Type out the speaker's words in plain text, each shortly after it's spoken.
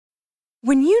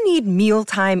When you need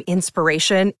mealtime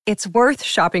inspiration, it's worth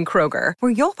shopping Kroger,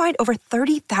 where you'll find over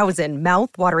 30,000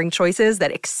 mouth-watering choices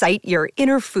that excite your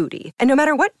inner foodie. And no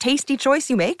matter what tasty choice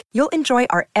you make, you'll enjoy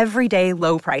our everyday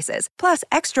low prices, plus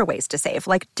extra ways to save,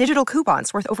 like digital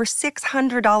coupons worth over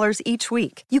 $600 each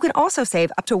week. You can also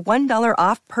save up to $1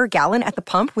 off per gallon at the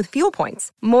pump with fuel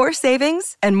points. More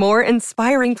savings and more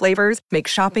inspiring flavors make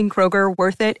shopping Kroger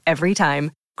worth it every time.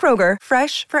 Kroger,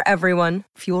 fresh for everyone.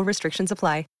 Fuel restrictions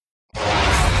apply.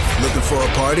 Looking for a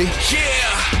party?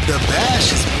 Yeah! The Bash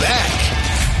is back.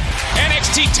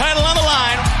 NXT title on the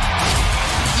line.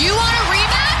 You want a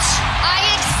rematch? I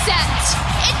accept.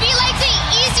 It'd be like the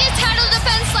easiest title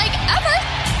defense ever.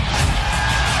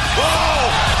 Whoa!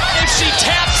 If she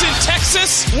taps in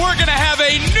Texas, we're gonna have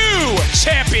a new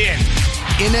champion.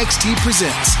 NXT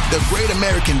presents the Great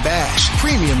American Bash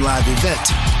premium live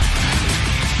event.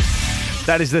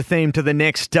 That is the theme to the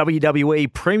next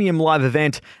WWE Premium Live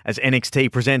event as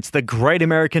NXT presents the Great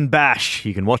American Bash.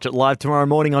 You can watch it live tomorrow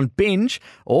morning on Binge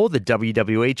or the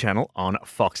WWE channel on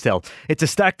Foxtel. It's a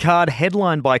stacked card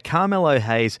headlined by Carmelo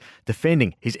Hayes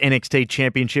defending his NXT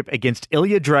Championship against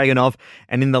Ilya Dragunov.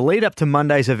 And in the lead up to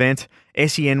Monday's event,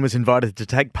 SEN was invited to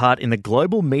take part in the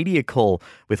global media call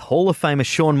with Hall of Famer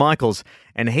Shawn Michaels,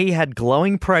 and he had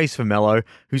glowing praise for Melo,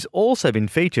 who's also been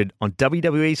featured on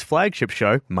WWE's flagship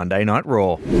show, Monday Night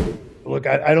Raw. Look,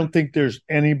 I don't think there's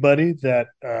anybody that,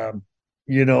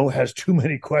 has too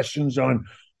many questions on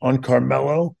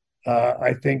Carmelo.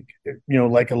 I think,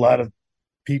 like a lot of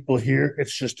people here,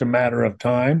 it's just a matter of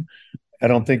time. I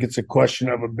don't think it's a question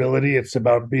of ability. It's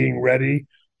about being ready.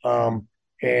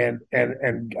 And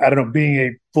I don't know, being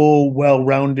a full,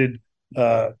 well-rounded,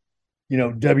 WWE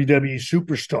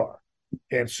superstar.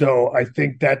 And so I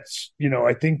think that's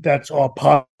all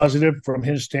positive from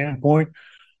his standpoint.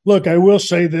 Look, I will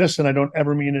say this, and I don't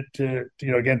ever mean it to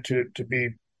be,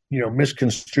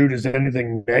 misconstrued as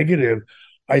anything negative.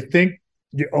 I think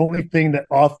the only thing that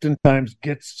oftentimes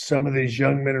gets some of these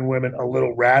young men and women a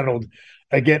little rattled,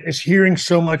 again, is hearing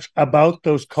so much about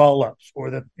those call-ups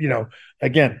or that,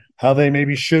 again, how they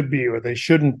maybe should be or they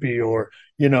shouldn't be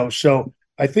so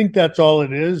I think that's all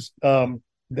it is.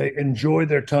 They enjoy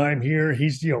their time here.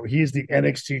 He's the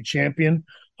NXT champion.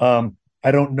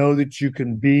 I don't know that you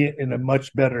can be in a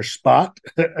much better spot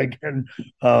again,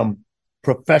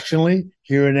 professionally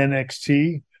here in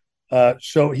NXT.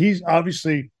 So he's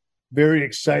obviously very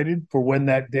excited for when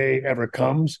that day ever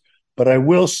comes. But I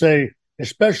will say,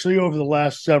 especially over the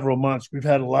last several months, we've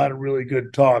had a lot of really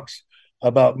good talks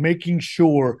about making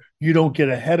sure you don't get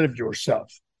ahead of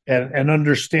yourself and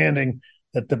understanding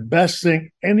that the best thing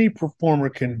any performer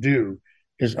can do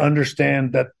is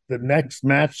understand that the next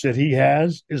match that he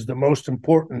has is the most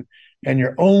important, and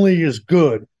you're only as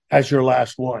good as your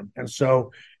last one. And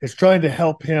so it's trying to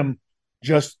help him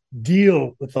just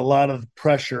deal with a lot of the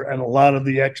pressure and a lot of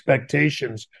the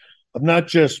expectations of not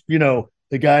just,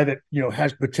 the guy that,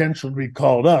 has potential to be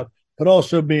called up, but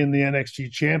also being the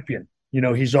NXT champion.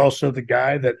 He's also the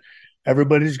guy that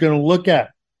everybody's going to look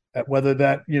at whether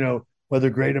that, whether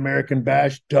Great American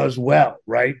Bash does well,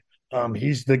 right?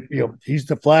 He's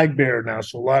the flag bearer now,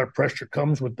 so a lot of pressure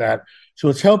comes with that. So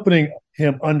it's helping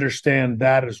him understand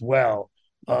that as well,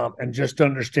 and just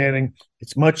understanding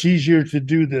it's much easier to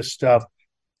do this stuff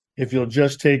if you'll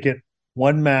just take it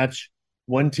one match,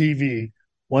 one TV,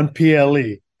 one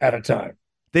PLE at a time.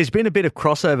 There's been a bit of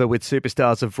crossover with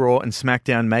superstars of Raw and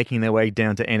SmackDown making their way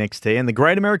down to NXT, and the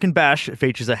Great American Bash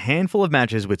features a handful of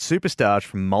matches with superstars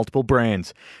from multiple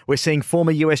brands. We're seeing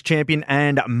former US champion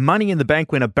and Money in the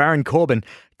Bank winner Baron Corbin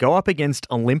go up against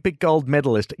Olympic gold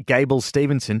medalist Gable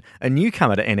Stevenson, a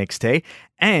newcomer to NXT,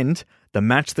 and the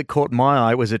match that caught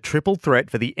my eye was a triple threat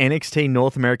for the NXT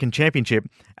North American Championship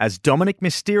as Dominic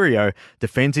Mysterio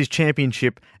defends his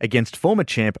championship against former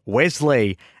champ Wes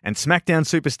Lee and SmackDown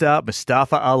superstar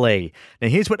Mustafa Ali. Now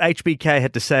here's what HBK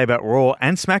had to say about Raw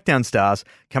and SmackDown stars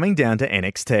coming down to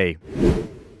NXT.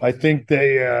 I think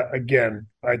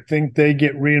they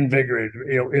get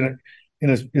reinvigorated, in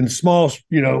a small,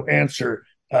 answer.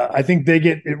 I think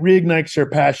it reignites their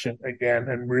passion again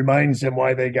and reminds them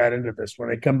why they got into this. When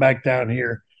they come back down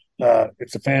here,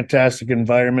 it's a fantastic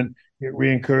environment. It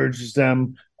re-encourages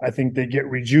them. I think they get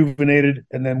rejuvenated.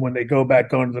 And then when they go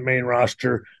back onto the main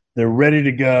roster, they're ready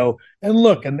to go. And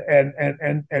look, and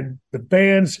the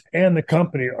fans and the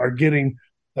company are getting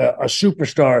a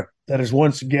superstar that is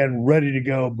once again ready to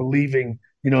go, believing,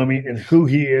 in who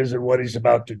he is and what he's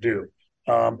about to do.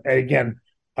 And again,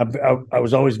 I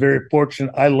was always very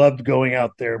fortunate. I loved going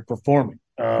out there and performing.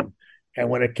 And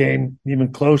when it came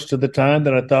even close to the time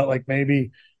that I thought like maybe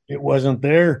it wasn't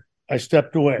there, I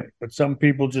stepped away. But some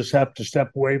people just have to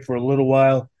step away for a little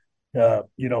while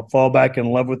fall back in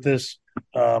love with this.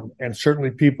 And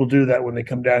certainly people do that when they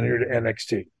come down here to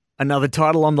NXT. Another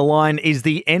title on the line is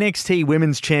the NXT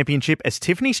Women's Championship as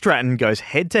Tiffany Stratton goes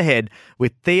head-to-head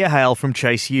with Thea Hale from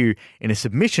Chase U in a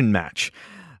submission match.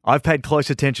 I've paid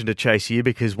close attention to Chase U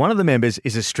because one of the members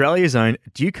is Australia's own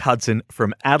Duke Hudson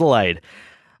from Adelaide.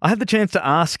 I had the chance to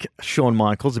ask Shawn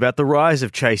Michaels about the rise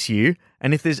of Chase U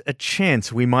and if there's a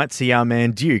chance we might see our man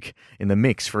Duke in the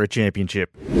mix for a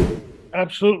championship.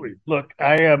 Absolutely. Look,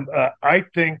 I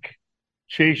think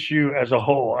Chase U as a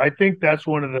whole, I think that's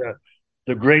one of the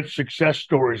great success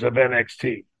stories of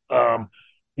NXT.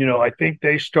 I think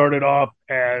they started off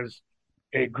as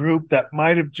a group that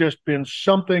might have just been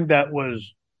something that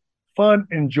was fun,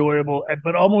 enjoyable,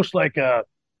 but almost like a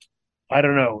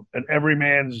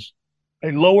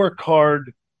lower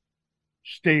card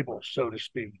stable, so to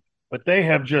speak. But they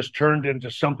have just turned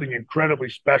into something incredibly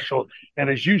special. And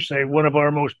as you say, one of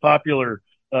our most popular,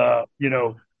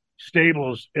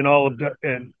 stables in all of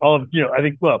I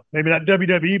think, well, maybe not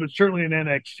WWE, but certainly in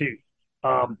NXT.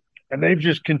 And they've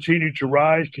just continued to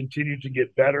rise, continued to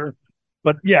get better.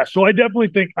 But yeah, so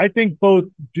I think both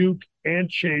Duke and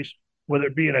Chase, whether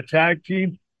it be in a tag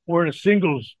team or in a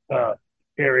singles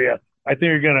area, I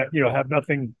think are going to, have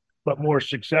nothing but more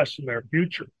success in their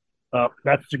future.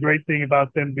 That's the great thing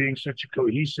about them being such a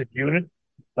cohesive unit,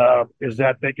 is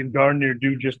that they can darn near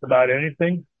do just about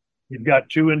anything. You've got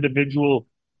two individual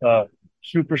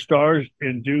superstars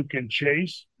in Duke and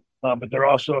Chase, but they're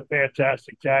also a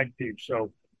fantastic tag team.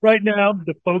 So right now,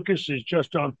 the focus is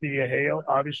just on Thea Hale,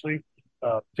 obviously,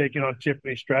 taking on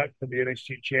Tiffany Stratton for the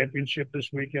NXT Championship this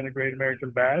weekend at Great American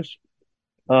Bash.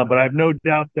 But I have no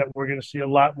doubt that we're going to see a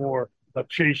lot more of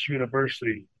Chase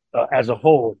University as a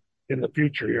whole in the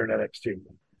future here in NXT.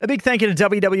 A big thank you to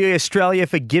WWE Australia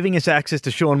for giving us access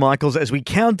to Shawn Michaels as we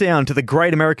count down to the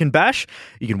Great American Bash.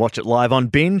 You can watch it live on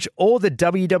Binge or the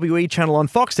WWE channel on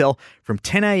Foxtel from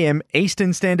 10 a.m.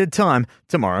 Eastern Standard Time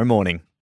tomorrow morning.